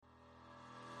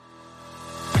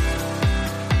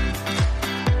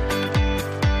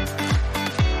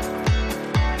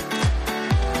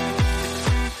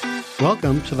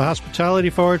Welcome to the Hospitality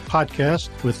Forward podcast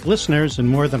with listeners in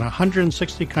more than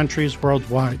 160 countries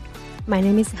worldwide. My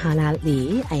name is Hannah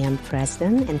Lee. I am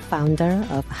president and founder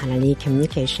of Hannah Lee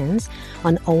Communications,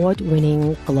 an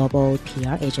award-winning global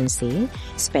PR agency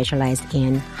specialized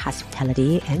in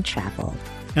hospitality and travel.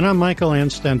 And I'm Michael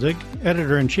Anstendig,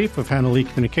 editor-in-chief of Hannah Lee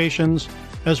Communications,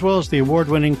 as well as the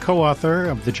award-winning co-author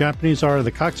of The Japanese Art of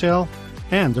the Cocktail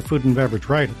and a food and beverage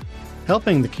writer.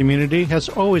 Helping the community has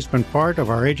always been part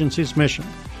of our agency's mission.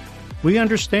 We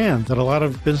understand that a lot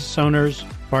of business owners,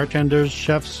 bartenders,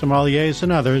 chefs, sommeliers,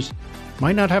 and others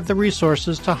might not have the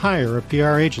resources to hire a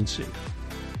PR agency.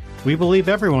 We believe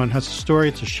everyone has a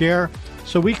story to share,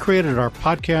 so we created our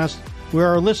podcast where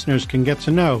our listeners can get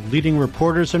to know leading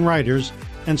reporters and writers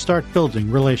and start building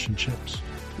relationships.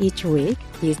 Each week,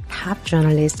 these top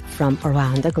journalists from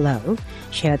around the globe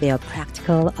share their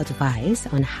practical advice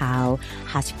on how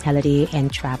hospitality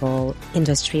and travel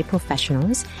industry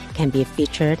professionals can be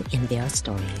featured in their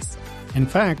stories. In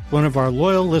fact, one of our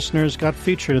loyal listeners got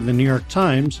featured in the New York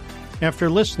Times after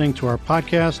listening to our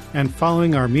podcast and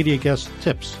following our media guest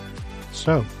tips.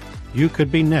 So, you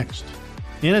could be next.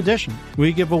 In addition,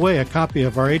 we give away a copy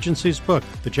of our agency's book,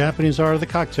 The Japanese Art of the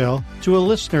Cocktail, to a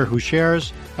listener who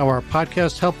shares how our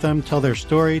podcast helped them tell their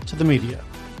story to the media.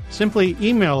 Simply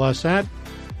email us at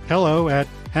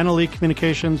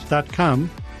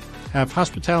hello@hannahleecommunications.com, have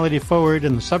Hospitality Forward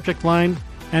in the subject line,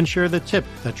 and share the tip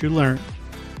that you learned.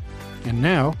 And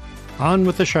now, on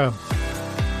with the show.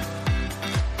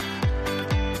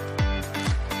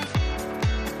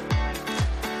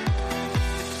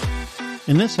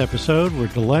 In this episode, we're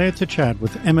delighted to chat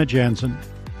with Emma Janzen.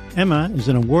 Emma is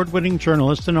an award-winning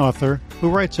journalist and author who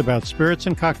writes about spirits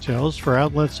and cocktails for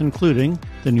outlets including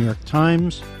the New York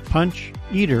Times, Punch,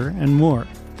 Eater, and more.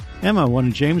 Emma won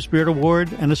a James Beard Award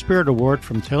and a Spirit Award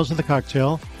from Tales of the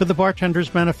Cocktail for The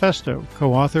Bartender's Manifesto,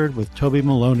 co-authored with Toby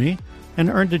Maloney, and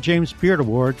earned a James Beard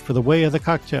Award for The Way of the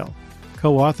Cocktail,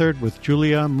 co-authored with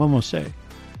Julia Momose.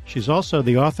 She's also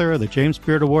the author of the James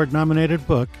Beard Award-nominated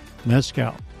book,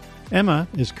 Mezcal. Emma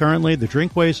is currently the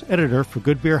Drinkways editor for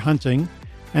Good Beer Hunting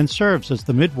and serves as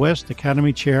the Midwest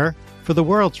Academy Chair for the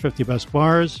World's 50 Best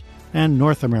Bars and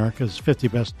North America's 50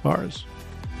 Best Bars.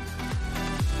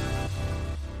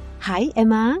 Hi,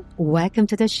 Emma. Welcome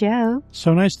to the show.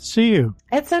 So nice to see you.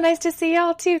 It's so nice to see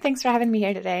y'all, too. Thanks for having me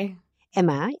here today.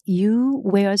 Emma, you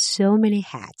wear so many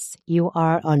hats. You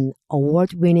are an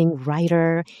award-winning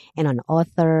writer and an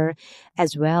author,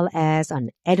 as well as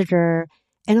an editor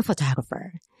and a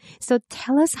photographer. So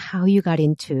tell us how you got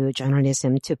into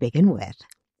journalism to begin with.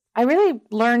 I really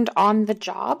learned on the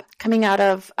job. Coming out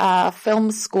of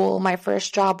film school, my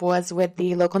first job was with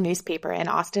the local newspaper in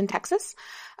Austin, Texas,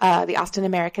 the Austin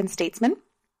American-Statesman,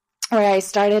 where I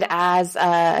started as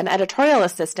an editorial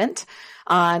assistant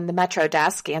on the Metro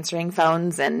desk, answering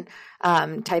phones and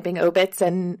typing obits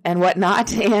and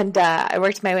whatnot. And I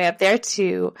worked my way up there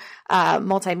to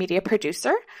multimedia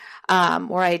producer,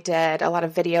 where I did a lot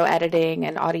of video editing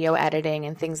and audio editing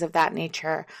and things of that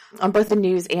nature on both the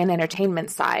news and entertainment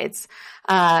sides.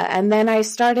 And then I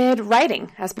started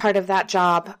writing as part of that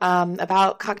job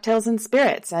about cocktails and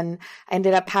spirits. And I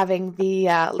ended up having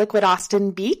the Liquid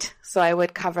Austin beat. So I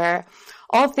would cover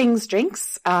all things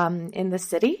drinks in the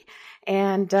city.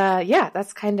 And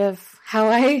that's kind of how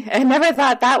I never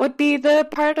thought that would be the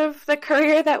part of the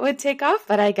career that would take off.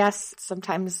 But I guess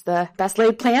sometimes the best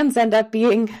laid plans end up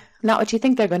being not what you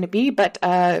think they're going to be, but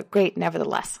great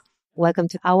nevertheless. Welcome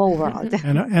to our world.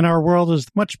 And our world is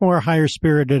much more higher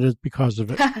spirited because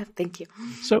of it. Thank you.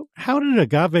 So how did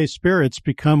agave spirits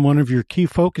become one of your key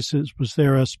focuses? Was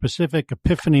there a specific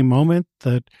epiphany moment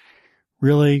that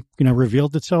really,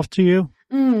 revealed itself to you?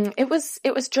 It was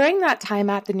during that time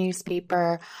at the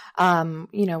newspaper,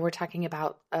 we're talking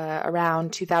about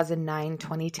around 2009,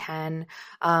 2010,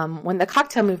 when the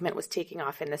cocktail movement was taking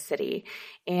off in the city.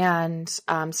 And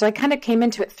so I kind of came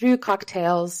into it through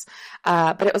cocktails,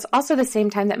 but it was also the same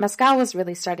time that mezcal was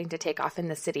really starting to take off in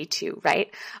the city too,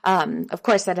 right? Of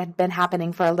course, that had been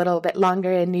happening for a little bit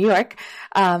longer in New York,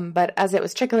 but as it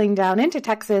was trickling down into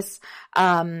Texas,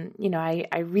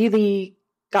 I really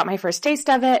got my first taste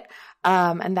of it.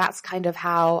 And that's kind of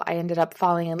how I ended up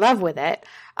falling in love with it.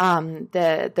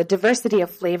 The diversity of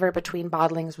flavor between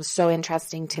bottlings was so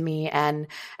interesting to me. And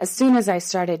as soon as I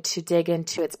started to dig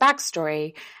into its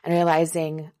backstory and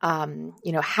realizing,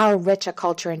 how rich a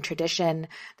culture and tradition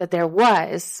that there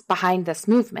was behind this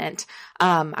movement,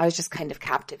 I was just kind of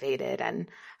captivated and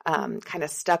kind of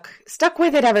stuck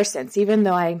with it ever since, even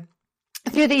though I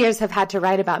through the years have had to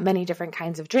write about many different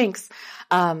kinds of drinks.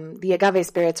 The agave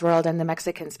spirits world and the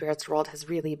Mexican spirits world has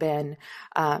really been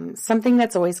something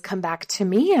that's always come back to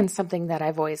me and something that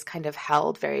I've always kind of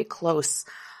held very close,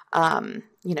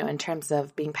 in terms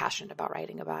of being passionate about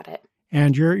writing about it.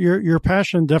 And your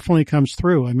passion definitely comes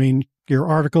through. I mean, your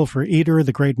article for Eater,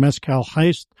 The Great Mezcal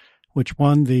Heist, which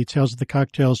won the Tales of the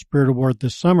Cocktail Spirit Award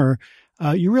this summer,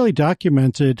 you really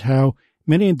documented how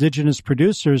many indigenous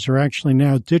producers are actually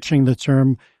now ditching the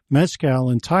term mezcal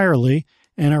entirely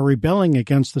and are rebelling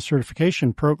against the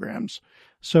certification programs.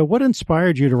 So what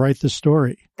inspired you to write this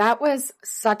story? That was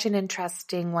such an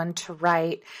interesting one to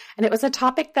write. And it was a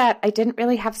topic that I didn't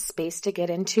really have space to get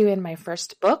into in my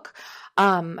first book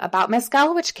about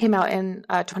mezcal, which came out in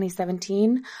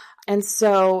 2017. And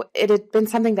so it had been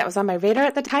something that was on my radar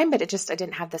at the time, but I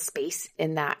didn't have the space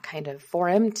in that kind of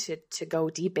forum to go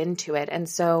deep into it. And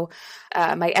so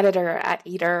my editor at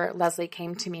Eater, Leslie,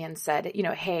 came to me and said,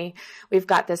 hey, we've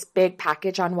got this big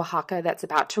package on Oaxaca that's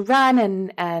about to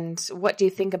run. And what do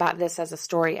you think about this as a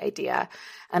story idea?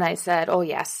 And I said, oh,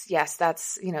 yes,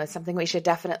 that's, something we should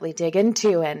definitely dig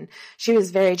into. And she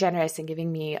was very generous in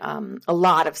giving me a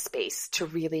lot of space to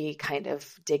really kind of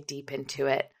dig deep into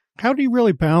it. How do you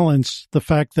really balance the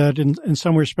fact that in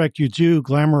some respect you do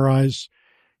glamorize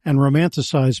and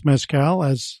romanticize mezcal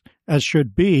as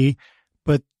should be,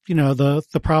 but,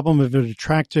 the problem of it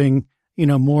attracting,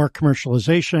 more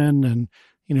commercialization and,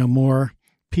 more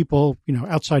people,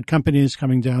 outside companies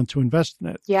coming down to invest in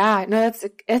it? Yeah, no,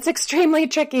 it's extremely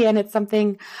tricky, and it's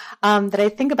something that I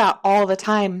think about all the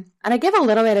time. And I give a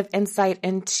little bit of insight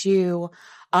into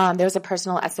there was a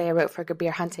personal essay I wrote for Good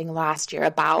Beer Hunting last year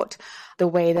about the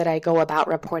way that I go about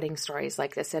reporting stories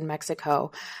like this in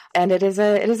Mexico. And it is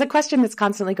a question that's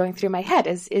constantly going through my head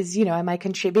is, am I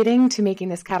contributing to making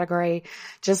this category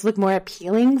just look more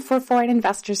appealing for foreign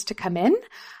investors to come in?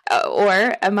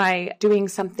 Or am I doing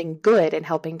something good and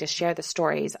helping to share the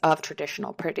stories of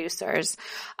traditional producers?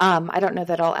 I don't know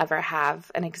that I'll ever have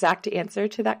an exact answer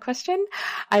to that question.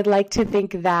 I'd like to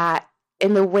think that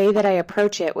in the way that I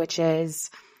approach it, which is,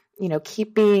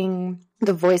 keeping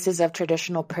the voices of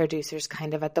traditional producers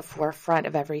kind of at the forefront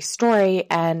of every story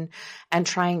and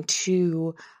trying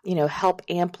to, help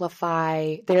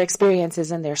amplify their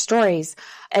experiences and their stories,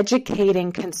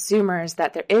 educating consumers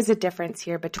that there is a difference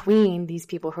here between these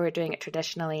people who are doing it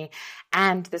traditionally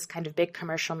and this kind of big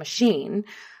commercial machine.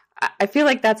 I feel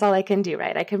like that's all I can do,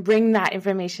 right? I can bring that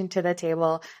information to the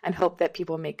table and hope that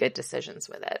people make good decisions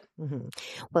with it. Mm-hmm.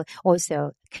 Well,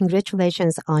 also,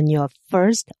 congratulations on your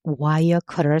first wire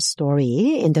cutter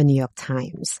story in the New York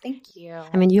Times. Thank you.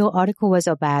 I mean, your article was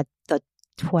about the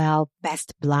 12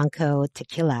 best Blanco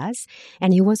tequilas,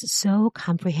 and it was so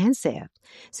comprehensive.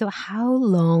 So how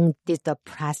long did the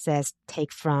process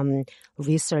take from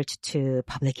research to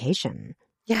publication?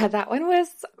 Yeah, that one was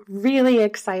really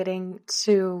exciting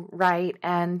to write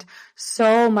and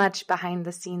so much behind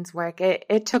the scenes work.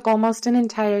 It took almost an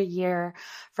entire year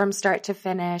from start to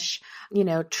finish,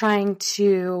 trying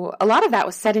to, a lot of that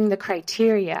was setting the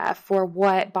criteria for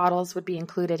what bottles would be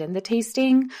included in the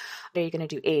tasting. Are you going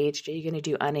to do aged? Are you going to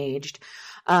do unaged?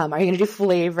 Are you going to do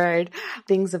flavored?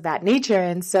 Things of that nature.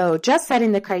 And so just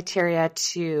setting the criteria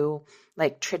to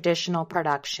like traditional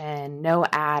production, no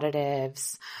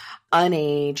additives,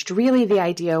 unaged. Really, the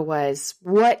idea was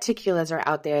what tequilas are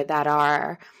out there that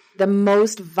are the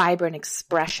most vibrant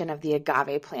expression of the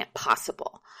agave plant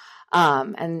possible.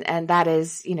 And that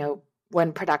is,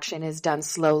 when production is done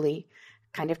slowly,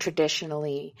 kind of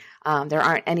traditionally. There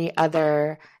aren't any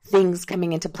other things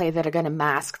coming into play that are going to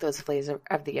mask those flavors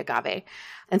of the agave.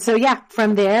 And so,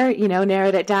 from there,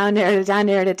 narrowed it down,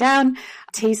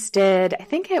 tasted, I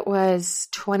think it was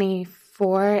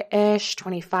 24-ish,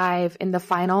 25 in the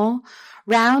final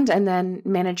round, and then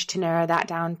managed to narrow that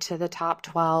down to the top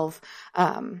 12.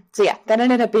 That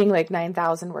ended up being like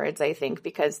 9,000 words, I think,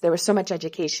 because there was so much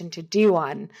education to do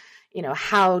on,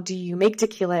 how do you make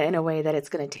tequila in a way that it's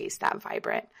going to taste that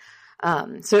vibrant.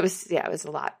 So it was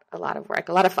a lot of work,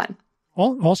 a lot of fun.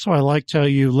 Also, I liked how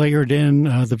you layered in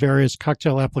the various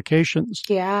cocktail applications,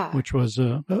 which was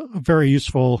a very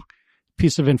useful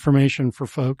piece of information for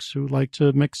folks who like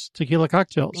to mix tequila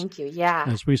cocktails. Thank you. Yeah.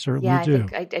 As we certainly do.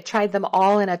 I tried them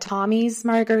all in a Tommy's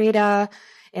margarita,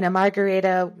 in a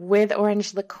margarita with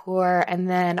orange liqueur, and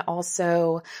then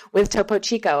also with Topo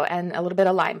Chico and a little bit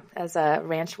of lime as a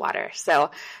ranch water.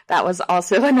 So that was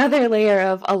also another layer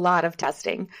of a lot of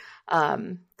testing.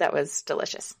 That was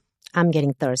delicious. I'm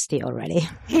getting thirsty already.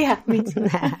 Yeah, me too.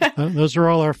 Those are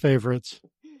all our favorites.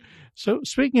 So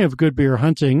speaking of Good Beer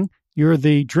Hunting, you're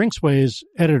the Drinksways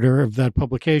editor of that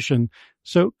publication.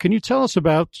 So can you tell us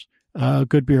about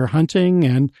Good Beer Hunting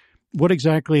and what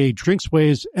exactly a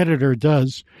Drinksways editor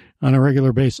does on a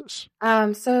regular basis.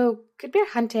 So Good Beer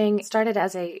Hunting started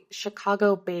as a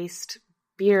Chicago-based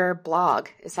beer blog,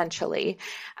 essentially.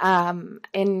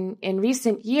 In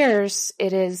recent years,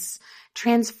 it is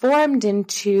transformed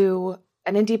into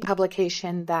an indie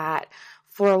publication that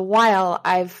for a while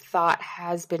I've thought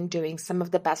has been doing some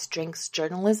of the best drinks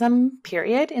journalism,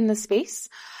 period, in the space.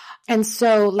 And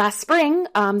so last spring,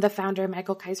 the founder,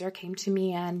 Michael Kaiser, came to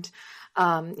me and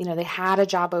they had a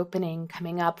job opening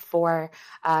coming up for,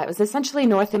 it was essentially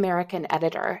North American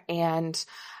editor. And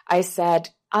I said,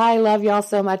 I love y'all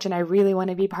so much and I really want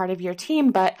to be part of your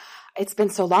team, but it's been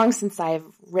so long since I've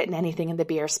written anything in the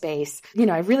beer space.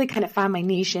 I really kind of found my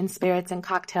niche in spirits and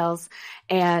cocktails.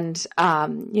 And,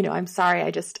 I'm sorry,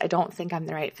 I don't think I'm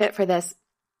the right fit for this.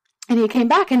 And he came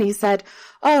back and he said,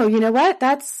 oh, you know what?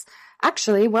 That's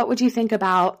actually, what would you think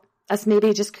about us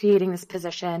maybe just creating this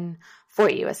position for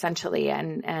you, essentially?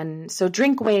 And so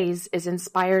Drinkways is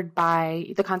inspired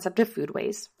by the concept of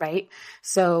foodways, right?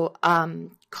 So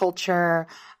culture,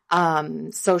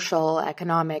 social,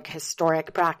 economic,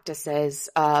 historic practices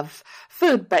of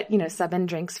food, but, sub and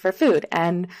drinks for food,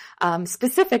 and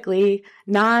specifically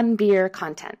non-beer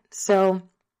content. So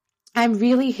I'm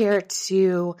really here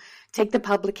to take the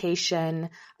publication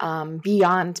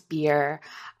beyond beer,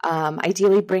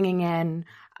 ideally bringing in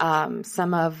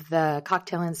some of the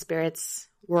cocktail and spirits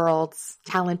world's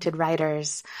talented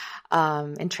writers,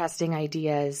 interesting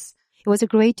ideas. It was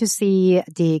great to see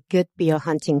the Good Beer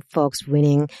Hunting folks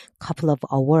winning a couple of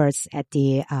awards at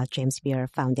the James Beer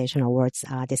Foundation Awards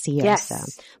this year. Yes. So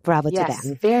bravo to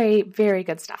them. Very, very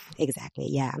good stuff. Exactly.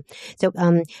 Yeah. So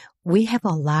we have a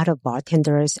lot of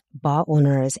bartenders, bar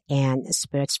owners, and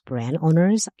spirits brand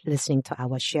owners listening to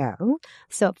our show.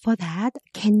 So for that,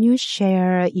 can you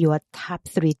share your top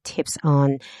 3 tips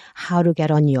on how to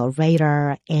get on your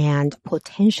radar and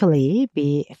potentially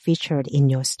be featured in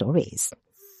your stories?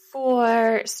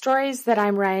 For stories that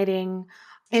I'm writing,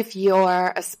 if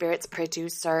you're a spirits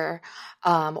producer,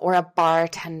 or a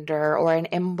bartender or an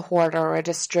importer or a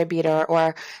distributor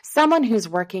or someone who's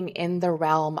working in the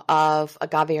realm of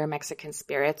agave or Mexican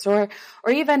spirits or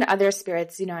even other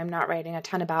spirits, I'm not writing a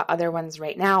ton about other ones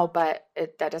right now, but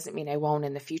that doesn't mean I won't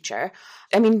in the future.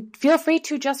 Feel free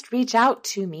to just reach out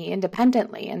to me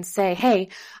independently and say, hey,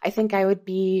 I think I would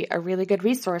be a really good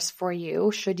resource for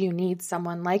you should you need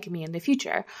someone like me in the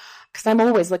future. Because I'm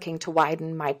always looking to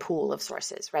widen my pool of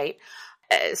sources, right?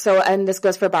 And this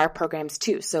goes for bar programs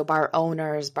too. So bar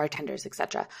owners, bartenders,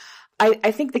 etc.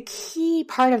 I think the key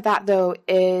part of that though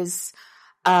is,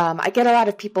 I get a lot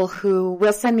of people who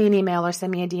will send me an email or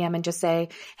send me a DM and just say,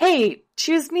 hey,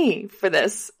 choose me for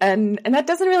this. And that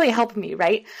doesn't really help me,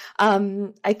 right?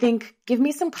 I think give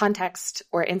me some context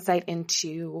or insight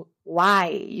into why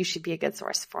you should be a good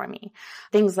source for me.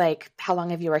 Things like, how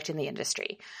long have you worked in the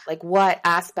industry? Like, what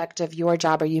aspect of your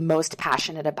job are you most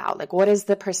passionate about? Like, what is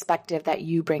the perspective that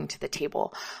you bring to the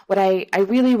table? What I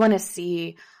really want to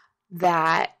see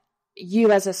that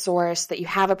you as a source, that you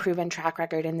have a proven track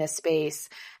record in this space,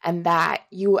 and that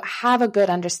you have a good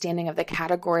understanding of the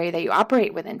category that you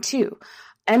operate within too.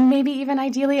 And maybe even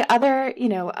ideally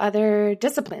other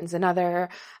disciplines and other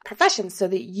professions, so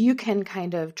that you can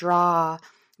kind of draw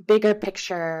bigger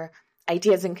picture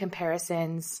ideas and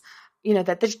comparisons,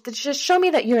 that just show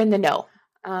me that you're in the know.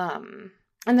 And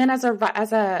then as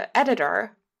a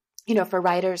editor, for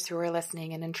writers who are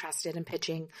listening and interested in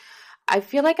pitching, I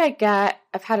feel like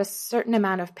I've had a certain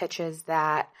amount of pitches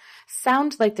that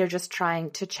sound like they're just trying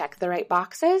to check the right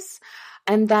boxes.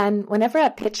 And then whenever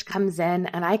a pitch comes in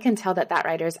and I can tell that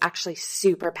writer is actually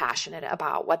super passionate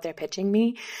about what they're pitching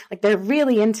me, like they're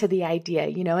really into the idea,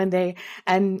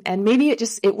 and maybe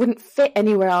it wouldn't fit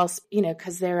anywhere else,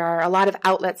 because there are a lot of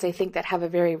outlets, I think, that have a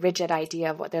very rigid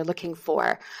idea of what they're looking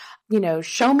for.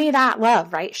 Show me that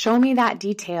love, right? Show me that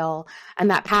detail and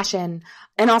that passion.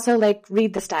 And also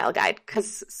read the style guide,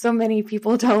 because so many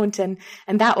people don't. And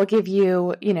that will give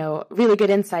you, really good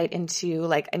insight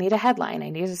into I need a headline. I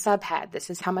need a subhead. This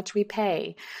is how much we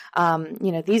pay.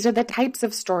 These are the types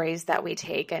of stories that we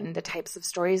take and the types of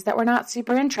stories that we're not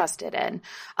super interested in.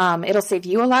 It'll save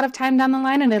you a lot of time down the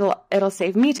line, and it'll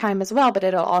save me time as well, but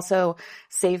it'll also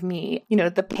save me,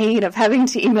 the pain of having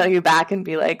to email you back and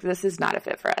be like, this is not a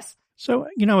fit for us. So,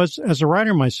 as a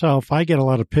writer myself, I get a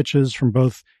lot of pitches from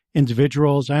both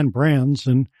individuals and brands,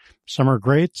 and some are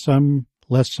great, some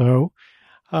less so.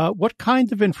 What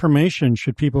kind of information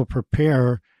should people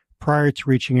prepare prior to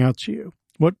reaching out to you?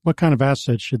 What kind of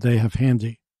assets should they have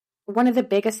handy? One of the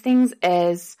biggest things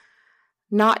is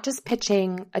not just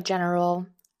pitching a general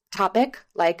topic,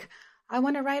 like I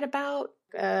want to write about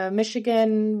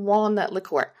Michigan walnut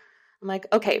liqueur. I'm like,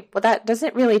 okay, well, that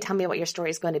doesn't really tell me what your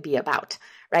story is going to be about,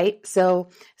 right? So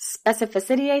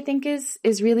specificity, I think,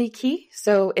 is really key.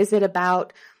 So is it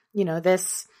about,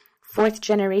 this fourth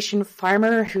generation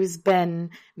farmer who's been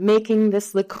making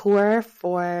this liqueur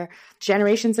for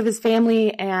generations of his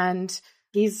family, and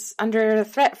he's under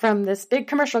threat from this big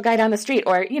commercial guy down the street,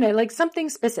 or, like something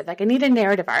specific. I need a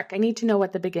narrative arc. I need to know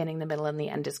what the beginning, the middle, and the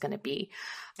end is going to be.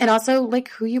 And also like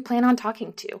who you plan on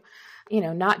talking to.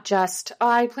 Not just,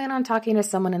 I plan on talking to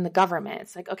someone in the government.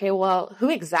 It's like, okay, well, who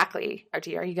exactly are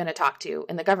you going to talk to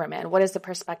in the government? What is the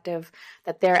perspective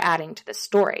that they're adding to the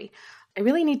story? I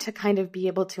really need to kind of be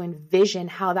able to envision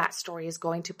how that story is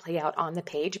going to play out on the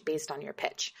page based on your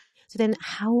pitch. So then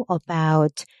how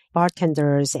about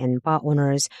bartenders and bar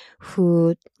owners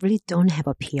who really don't have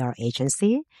a PR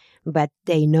agency, but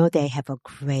they know they have a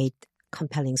great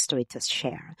compelling story to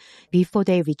share? Before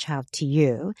they reach out to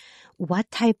you,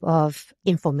 what type of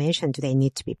information do they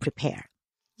need to be prepared?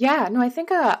 Yeah, no, I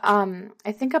think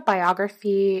a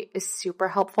biography is super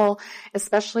helpful,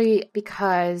 especially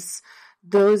because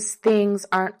those things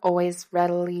aren't always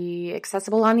readily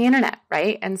accessible on the internet,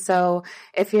 right? And so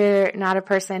if you're not a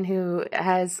person who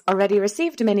has already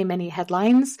received many, many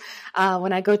headlines,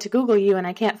 when I go to Google you and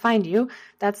I can't find you,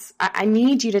 I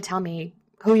need you to tell me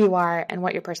who you are and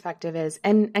what your perspective is,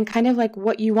 and kind of like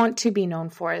what you want to be known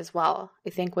for as well,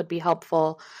 I think would be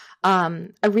helpful.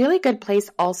 A really good place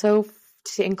also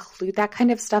to include that kind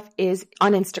of stuff is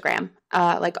on Instagram,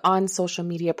 like on social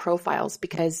media profiles,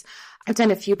 because I've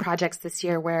done a few projects this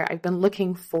year where I've been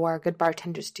looking for good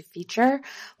bartenders to feature,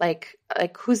 like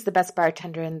who's the best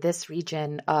bartender in this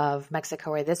region of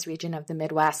Mexico or this region of the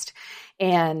Midwest.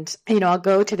 And, I'll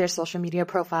go to their social media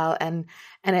profile and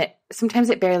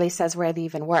sometimes it barely says where they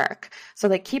even work. So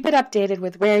like keep it updated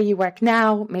with where you work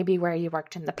now, maybe where you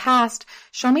worked in the past.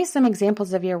 Show me some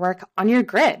examples of your work on your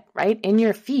grid, right? In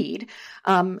your feed.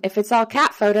 If it's all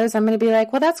cat photos, I'm going to be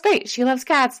like, well, that's great. She loves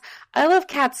cats. I love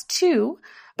cats too.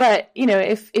 But,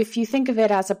 if you think of it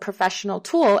as a professional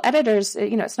tool, editors,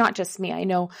 it's not just me. I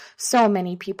know so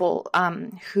many people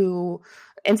who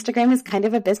Instagram is kind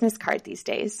of a business card these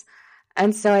days.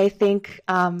 And so I think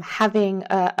having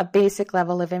a basic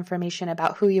level of information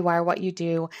about who you are, what you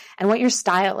do, and what your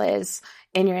style is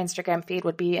in your Instagram feed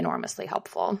would be enormously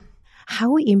helpful.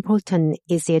 How important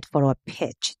is it for a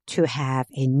pitch to have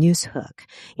a news hook?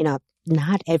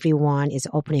 Not everyone is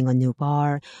opening a new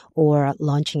bar or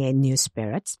launching a new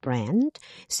spirits brand.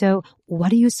 So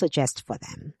what do you suggest for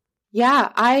them? Yeah,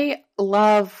 I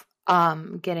love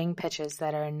getting pitches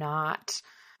that are not,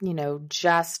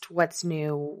 just what's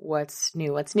new.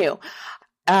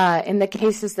 In the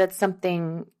cases that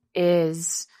something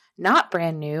is not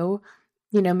brand new,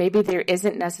 maybe there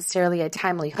isn't necessarily a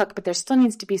timely hook, but there still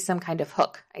needs to be some kind of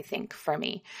hook, I think, for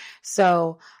me.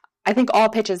 So I think all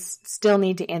pitches still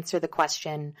need to answer the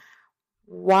question,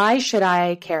 why should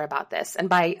I care about this? And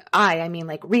by I mean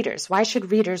like readers. Why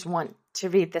should readers want to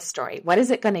read this story? What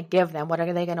is it going to give them? What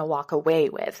are they going to walk away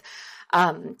with?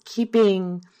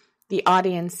 Keeping the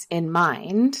audience in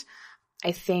mind,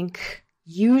 I think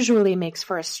usually makes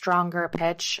for a stronger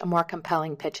pitch, a more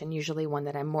compelling pitch, and usually one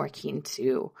that I'm more keen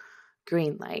to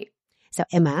greenlight. So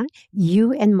Emma,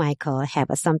 you and Michael have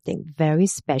something very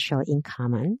special in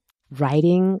common.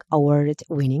 Writing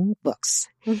award-winning books.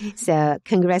 So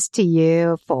congrats to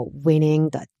you for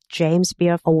winning the James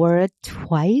Beard Award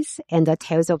twice and the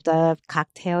Tales of the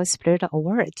Cocktail Spirit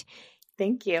Award.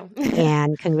 Thank you.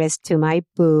 And congrats to my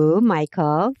boo,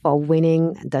 Michael, for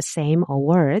winning the same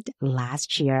award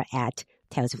last year at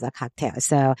Tales of the Cocktail.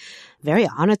 So very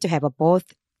honored to have both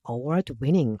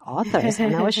award-winning authors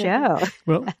on our show.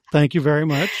 Well, thank you very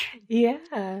much. Yeah.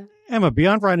 Emma,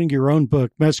 beyond writing your own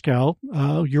book, Mezcal,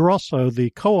 you're also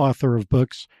the co-author of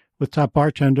books with top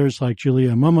bartenders like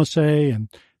Julia Momose and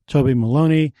Toby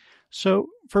Maloney. So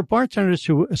for bartenders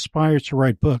who aspire to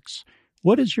write books,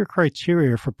 what is your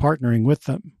criteria for partnering with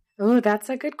them? Oh, that's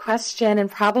a good question, and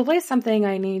probably something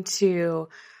I need to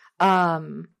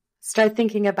start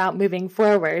thinking about moving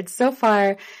forward. So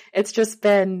far, it's just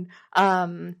been,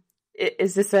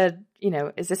 is this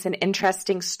an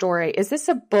interesting story? Is this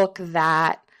a book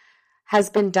that has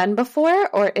been done before,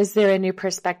 or is there a new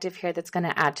perspective here that's going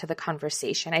to add to the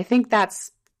conversation? I think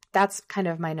that's kind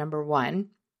of my number one.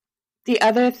 The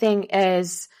other thing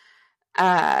is,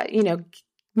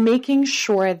 making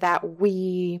sure that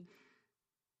we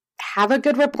have a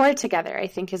good rapport together, I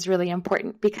think is really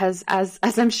important because as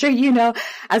I'm sure you know,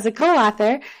 as a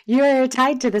co-author, you are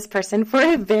tied to this person for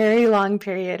a very long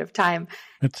period of time.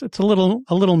 It's a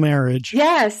little marriage.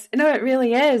 Yes, no, it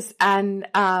really is. And,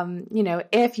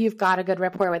 if you've got a good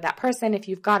rapport with that person, if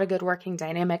you've got a good working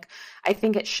dynamic, I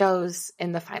think it shows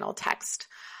in the final text.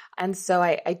 And so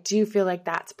I do feel like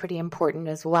that's pretty important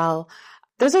as well.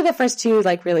 Those are the first two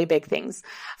really big things.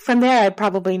 From there, I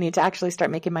probably need to actually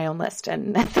start making my own list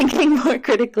and thinking more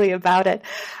critically about it.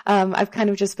 I've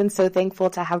kind of just been so thankful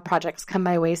to have projects come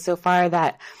my way so far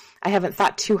that I haven't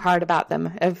thought too hard about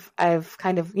them. I've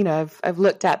kind of, I've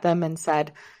looked at them and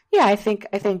said, yeah, I think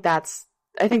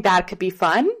that could be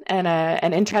fun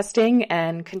and interesting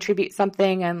and contribute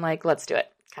something and let's do it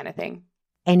kind of thing.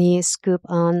 Any scoop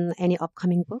on any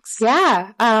upcoming books?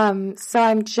 Yeah. So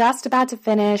I'm just about to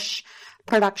finish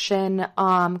production,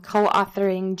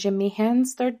 co-authoring Jim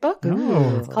Meehan's third book.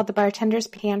 Ooh. It's called The Bartender's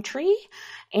Pantry.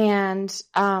 And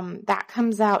that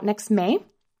comes out next May,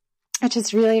 which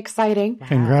is really exciting. Wow.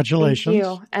 Congratulations.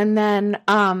 Thank you. And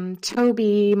then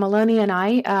Toby Maloney and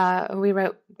I, we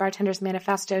wrote Bartender's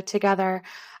Manifesto together.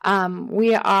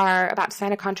 We are about to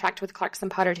sign a contract with Clarkson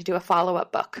Potter to do a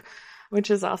follow-up book, which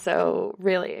is also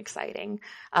really exciting.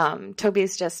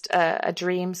 Toby's just a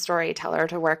dream storyteller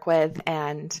to work with.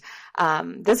 And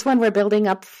this one we're building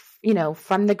up,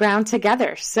 from the ground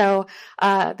together. So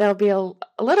there'll be a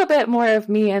little bit more of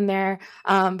me in there,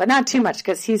 but not too much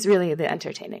because he's really the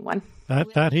entertaining one.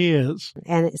 That he is.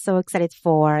 And so excited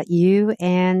for you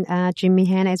and Jim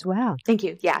Meehan as well. Thank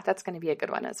you. Yeah, that's going to be a good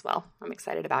one as well. I'm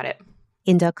excited about it.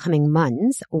 In the coming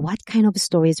months, what kind of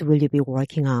stories will you be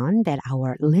working on that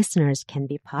our listeners can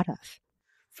be part of?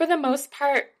 For the most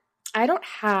part, I don't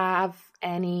have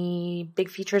any big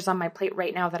features on my plate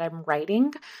right now that I'm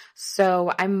writing.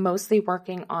 So I'm mostly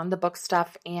working on the book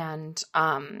stuff. And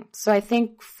so I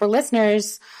think for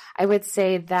listeners, I would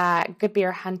say that Good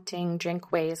Beer Hunting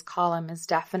Drinkways column is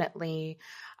definitely,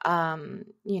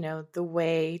 the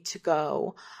way to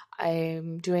go.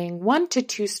 I'm doing 1 to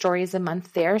 2 stories a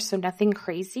month there, so nothing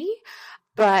crazy,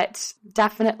 but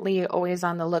definitely always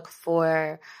on the look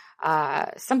for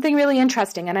something really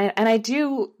interesting.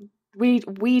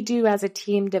 We do as a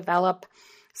team develop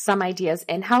some ideas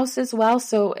in-house as well.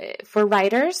 So for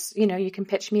writers, you can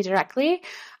pitch me directly,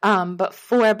 but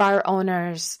for bar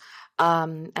owners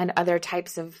and other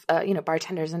types of,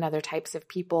 bartenders and other types of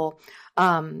people,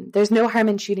 there's no harm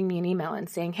in shooting me an email and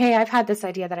saying, hey, I've had this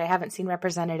idea that I haven't seen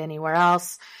represented anywhere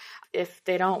else. If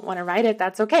they don't want to write it,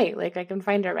 that's okay. I can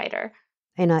find a writer.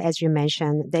 As you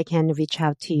mentioned, they can reach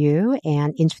out to you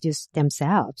and introduce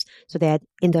themselves so that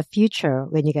in the future,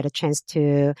 when you get a chance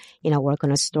to, work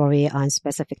on a story on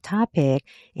specific topic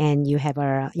and you have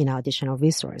a, additional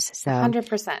resource. So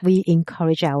 100%. We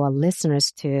encourage our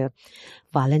listeners to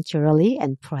voluntarily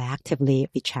and proactively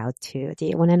reach out to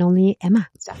the one and only Emma.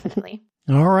 Definitely.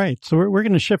 All right. So we're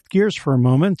going to shift gears for a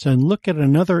moment and look at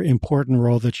another important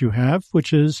role that you have,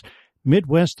 which is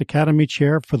Midwest Academy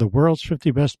Chair for the World's 50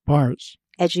 Best Bars.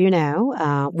 As you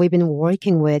know, we've been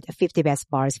working with 50 Best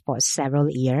Bars for several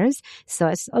years, so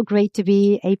it's so great to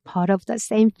be a part of the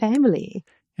same family.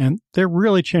 And they're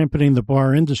really championing the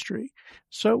bar industry.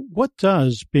 So what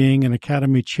does being an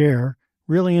Academy Chair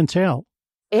really entail?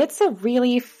 It's a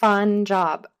really fun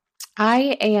job.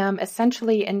 I am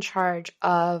essentially in charge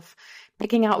of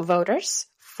picking out voters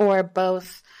for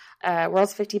both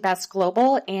World's 50 Best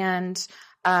Global and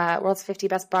World's 50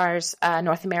 Best Bars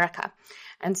North America.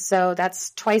 And so that's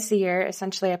twice a year.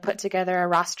 Essentially, I put together a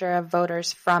roster of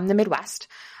voters from the Midwest,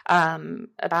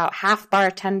 about half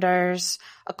bartenders,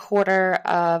 a quarter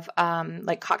of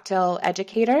cocktail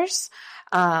educators,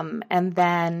 and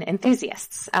then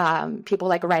enthusiasts, people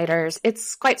like writers.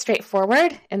 It's quite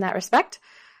straightforward in that respect.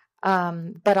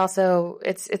 But also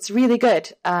it's really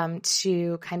good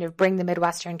to kind of bring the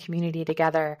Midwestern community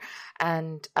together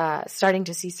and starting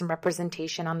to see some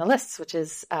representation on the lists, which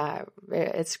is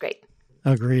it's great.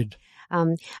 Agreed.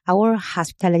 Our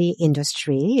hospitality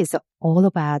industry is all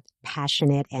about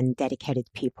passionate and dedicated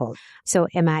people. So,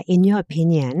 Emma, in your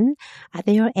opinion, are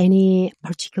there any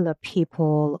particular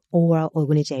people or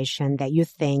organization that you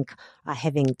think are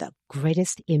having the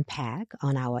greatest impact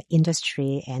on our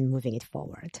industry and moving it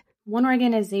forward? One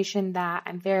organization that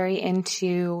I'm very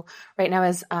into right now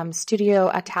is Studio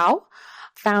Atau.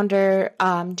 Founder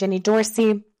Jenny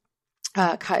Dorsey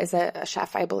is a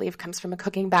chef, I believe, comes from a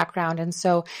cooking background. And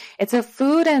so it's a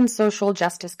food and social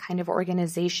justice kind of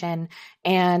organization.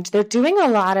 And they're doing a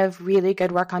lot of really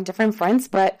good work on different fronts.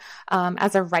 But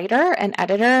as a writer and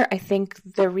editor, I think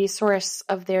the resource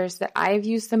of theirs that I've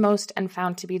used the most and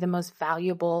found to be the most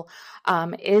valuable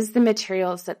is the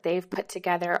materials that they've put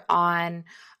together on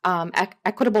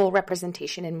equitable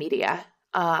representation in media.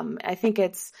 I think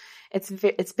it's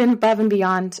been above and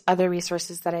beyond other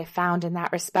resources that I found in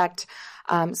that respect.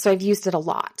 So I've used it a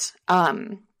lot.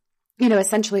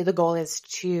 Essentially the goal is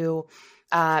to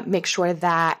make sure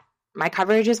that my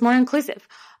coverage is more inclusive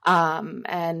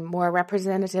and more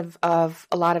representative of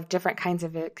a lot of different kinds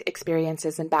of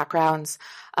experiences and backgrounds,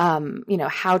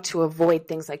 how to avoid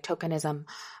things like tokenism,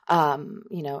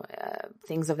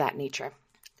 things of that nature.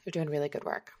 They're doing really good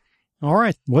work. All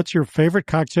right. What's your favorite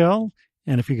cocktail?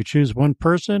 And if you could choose one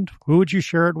person, who would you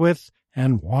share it with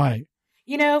and why?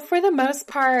 For the most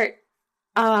part,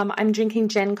 I'm drinking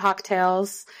gin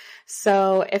cocktails.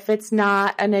 So if it's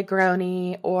not a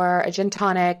Negroni or a gin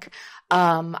tonic,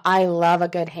 I love a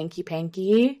good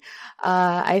hanky-panky.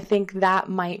 I think that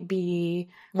might be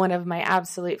one of my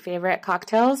absolute favorite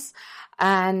cocktails.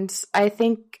 And I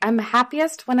think I'm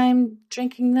happiest when I'm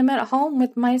drinking them at home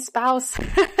with my spouse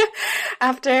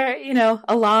after,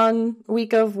 a long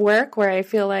week of work where I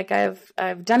feel like I've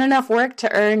done enough work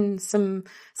to earn some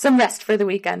rest for the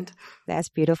weekend. That's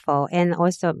beautiful. And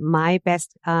also my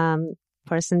best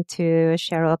person to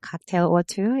share a cocktail or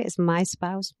two is my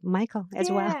spouse, Michael,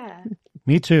 as well.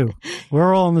 Me too.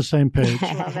 We're all on the same page.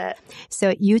 Love it.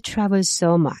 So you travel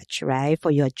so much, right,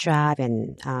 for your job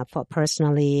and for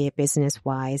personally,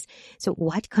 business-wise. So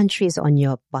what country is on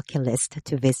your bucket list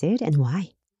to visit and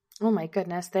why? Oh my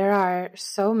goodness, there are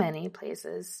so many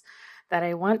places that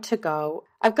I want to go.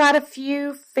 I've got a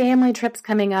few family trips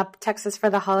coming up, Texas for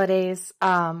the holidays,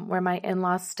 where my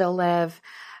in-laws still live.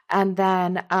 And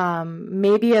then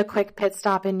maybe a quick pit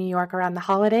stop in New York around the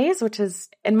holidays, which is,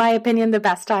 in my opinion, the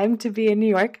best time to be in New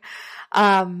York.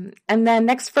 And then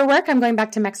next for work, I'm going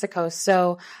back to Mexico.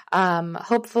 So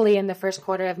hopefully in the first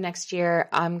quarter of next year,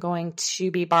 I'm going to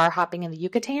be bar hopping in the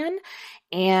Yucatan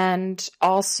and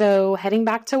also heading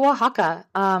back to Oaxaca.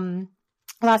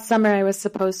 Last summer, I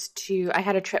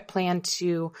had a trip planned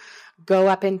to go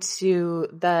up into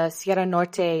the Sierra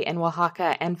Norte in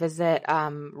Oaxaca and visit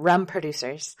rum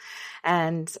producers.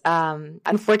 And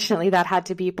unfortunately, that had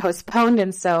to be postponed.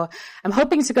 And so I'm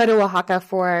hoping to go to Oaxaca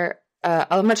for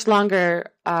a much longer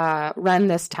run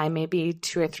this time, maybe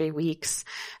 2 or 3 weeks,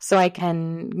 so I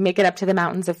can make it up to the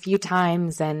mountains a few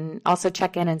times and also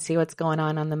check in and see what's going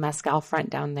on the mezcal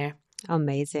front down there.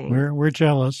 Amazing. We're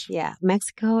jealous. Yeah,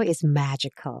 Mexico is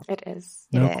magical. It is.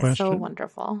 No It is question. so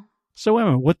wonderful. So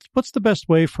Emma, what's the best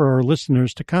way for our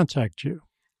listeners to contact you?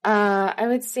 I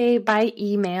would say by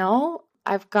email.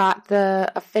 I've got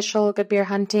the official Good Beer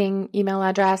Hunting email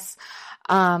address,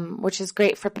 which is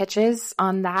great for pitches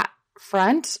on that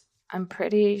front. I'm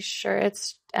pretty sure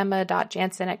it's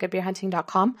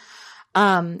emma.janzen@goodbeerhunting.com.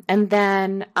 And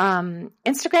then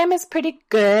Instagram is pretty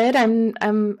good.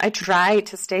 I try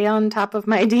to stay on top of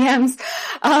my DMs.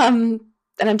 And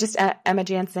I'm just at Emma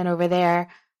Janzen over there.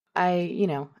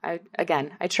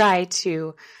 I try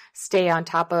to stay on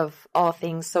top of all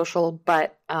things social,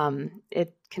 but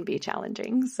it can be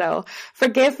challenging. So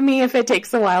forgive me if it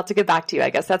takes a while to get back to you.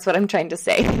 I guess that's what I'm trying to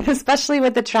say, especially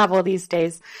with the travel these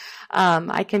days.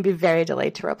 I can be very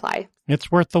delayed to reply. It's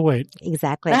worth the wait.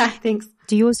 Exactly. Thanks.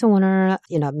 Do you also want to,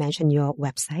 mention your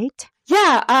website?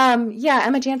 Yeah,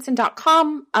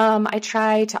 emmajanzen.com. I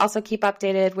try to also keep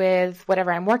updated with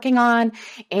whatever I'm working on,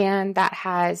 and that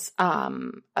has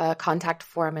a contact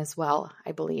form as well,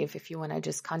 I believe, if you want to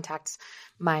just contact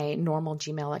my normal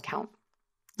Gmail account.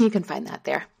 You can find that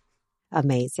there.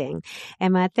 Amazing.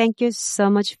 Emma, thank you so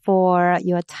much for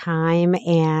your time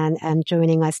and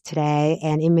joining us today.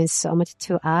 And it means so much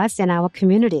to us and our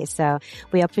community. So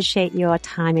we appreciate your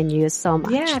time and you so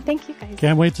much. Yeah, thank you guys.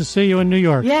 Can't wait to see you in New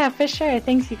York. Yeah, for sure.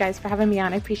 Thanks you guys for having me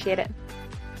on. I appreciate it.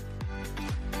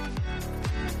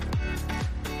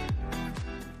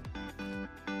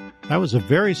 That was a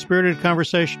very spirited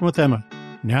conversation with Emma.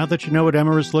 Now that you know what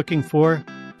Emma is looking for,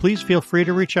 please feel free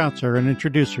to reach out to her and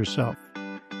introduce yourself.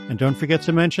 And don't forget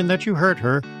to mention that you heard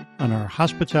her on our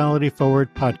Hospitality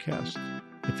Forward podcast.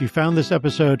 If you found this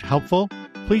episode helpful,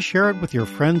 please share it with your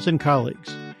friends and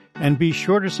colleagues. And be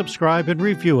sure to subscribe and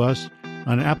review us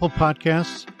on Apple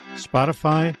Podcasts,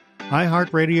 Spotify,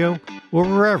 iHeartRadio, or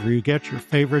wherever you get your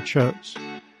favorite shows.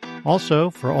 Also,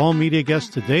 for all media guests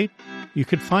to date, you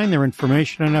can find their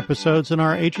information and episodes on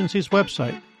our agency's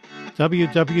website,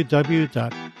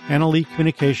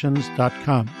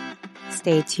 www.annalecommunications.com.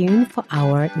 Stay tuned for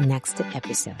our next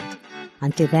episode.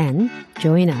 Until then,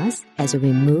 join us as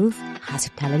we move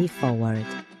hospitality forward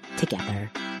together.